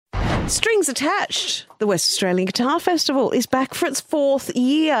Strings Attached. The West Australian Guitar Festival is back for its fourth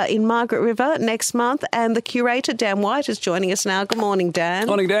year in Margaret River next month, and the curator, Dan White, is joining us now. Good morning, Dan.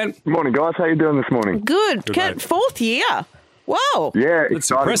 Morning, Dan. Good morning, guys. How you doing this morning? Good. Good, mate. Fourth year. Wow. Yeah, That's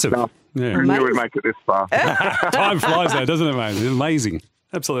exciting impressive. stuff. Yeah. Who knew we'd make it this far? Time flies now, doesn't it, mate? It's amazing.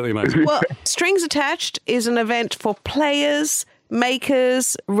 Absolutely amazing. Well, Strings Attached is an event for players,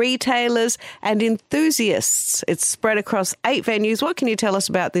 makers, retailers and enthusiasts. It's spread across 8 venues. What can you tell us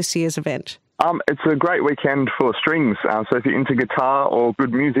about this year's event? It's a great weekend for strings. So if you're into guitar or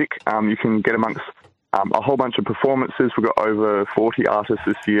good music, you can get amongst a whole bunch of performances. We've got over 40 artists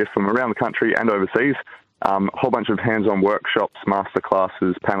this year from around the country and overseas. A whole bunch of hands-on workshops,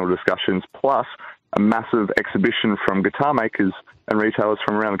 masterclasses, panel discussions, plus a massive exhibition from guitar makers and retailers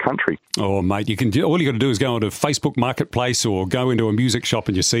from around the country. Oh, mate, all you got to do is go onto Facebook Marketplace or go into a music shop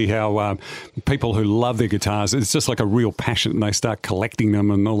and you see how people who love their guitars, it's just like a real passion, and they start collecting them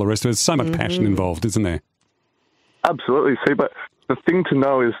and all the rest of it. There's so much passion involved, isn't there? Absolutely. See, but the thing to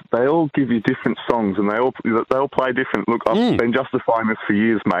know is they all give you different songs and they all play different. Look, I've been justifying this for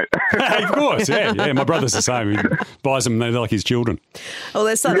years, mate. Of course, yeah. My brother's the same. He buys them, they're like his children. Well,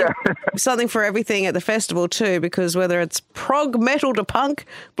 there's something for everything at the festival too, because whether it's prog, metal to punk,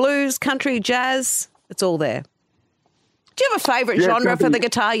 blues, country, jazz, it's all there. Do you have a favourite genre for the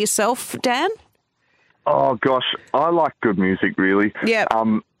guitar yourself, Dan? Oh, gosh, I like good music, really. Yeah.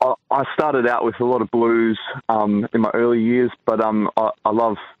 I started out with a lot of blues in my early years, but I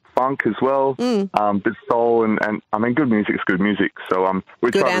love funk as well, bit soul, and I mean, good music's good music. So we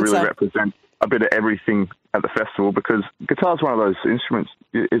try to really represent a bit of everything at the festival, because guitar's one of those instruments.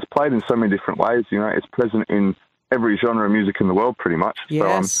 It's played in so many different ways. You know, it's present in every genre of music in the world, pretty much.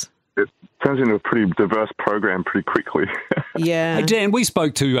 Yes. So, it turns into a pretty diverse program pretty quickly. Yeah. Hey, Dan, we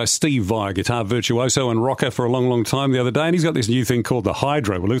spoke to Steve Vai, guitar virtuoso and rocker for a long, long time the other day, and he's got this new thing called the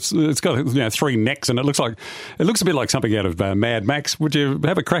Hydro. Well, it's got 3 necks, and it looks a bit like something out of Mad Max. Would you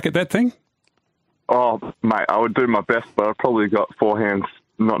have a crack at that thing? Oh, mate, I would do my best, but I've probably got 4 hands,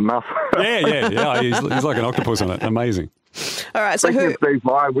 not enough. Yeah. He's like an octopus on it. Amazing. All right, so Speaking of Steve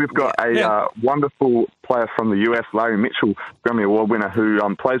Vai, we've got a wonderful player from the US, Larry Mitchell, Grammy Award winner, who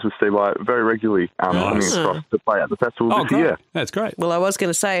plays with Steve Vai very regularly, coming across to play at the festival this year. That's great. Well, I was going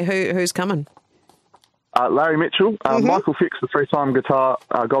to say, who's coming? Larry Mitchell, Michael Fix, the 3-time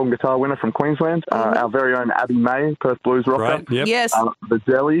Golden Guitar winner from Queensland, our very own Abby May, Perth Blues rocker. Right, yep. Yes. The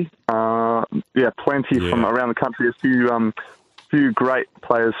Deli, plenty from around the country, a few great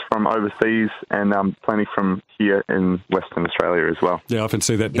players from overseas, and plenty from here in Western Australia as well. Yeah, I often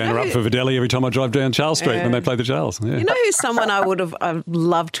see that banner up for Videli every time I drive down Charles Street when they play the Charles. Yeah. You know who's someone I'd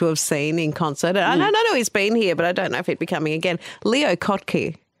loved to have seen in concert? I know he's been here, but I don't know if he'd be coming again. Leo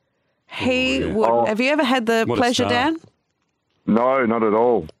Kotke. Have you ever had the pleasure, Dan? No, not at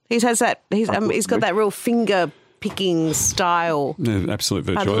all. He's got that real finger picking style. Yeah, absolute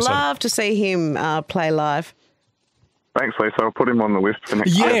virtuoso. I'd love to see him play live. Thanks, Lisa. I'll put him on the list for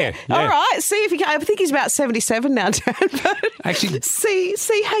next year. Yeah. All right. See if you can. I think he's about 77 now, Dan. But actually,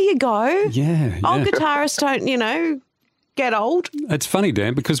 see how you go. Yeah. Old guitarists don't, get old. It's funny,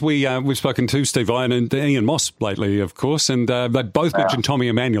 Dan, because we've spoken to Steve Vai and Ian Moss lately, of course, and they both mentioned Tommy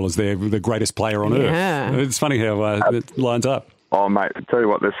Emmanuel as the greatest player on earth. It's funny how it lines up. Oh, mate, I tell you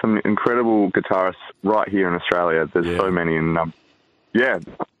what, there's some incredible guitarists right here in Australia. There's so many, and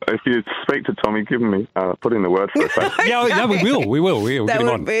if you speak to Tommy, put in the word for us. We will. We'll get him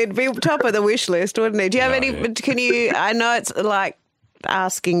on. It'd be top of the wish list, wouldn't it? Do you have any? Yeah. I know it's like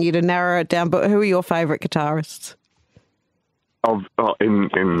asking you to narrow it down, but who are your favourite guitarists?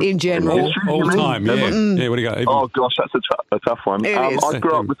 In general, all time, yeah. Yeah, what do you got? Oh gosh, that's a tough one. I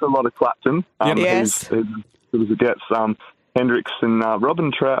grew up with a lot of Clapton. Yes, as it gets. Hendrix and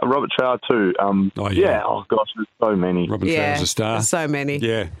Robert Trower too. Oh gosh, there's so many. Robin Trower's a star. There's so many.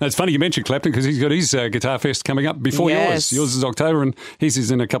 Yeah, it's funny you mentioned Clapton because he's got his Guitar Fest coming up before yours. Yours is October, and his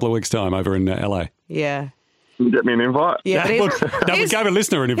is in a couple of weeks' time over in LA. Yeah. Can you get me an invite? Yeah, we gave a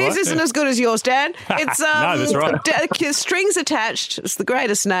listener an invite. His isn't as good as yours, Dan. It's no, that's right. Strings Attached. It's the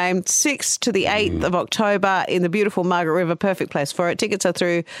greatest name. 6th to the 8th of October in the beautiful Margaret River. Perfect place for it. Tickets are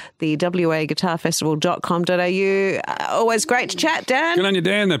through the waguitarfestival.com.au. Always great to chat, Dan. Good on you,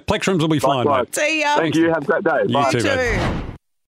 Dan. The Plectrums will be fine, mate. See ya. Thank you. Have a great day. You Bye. too, mate.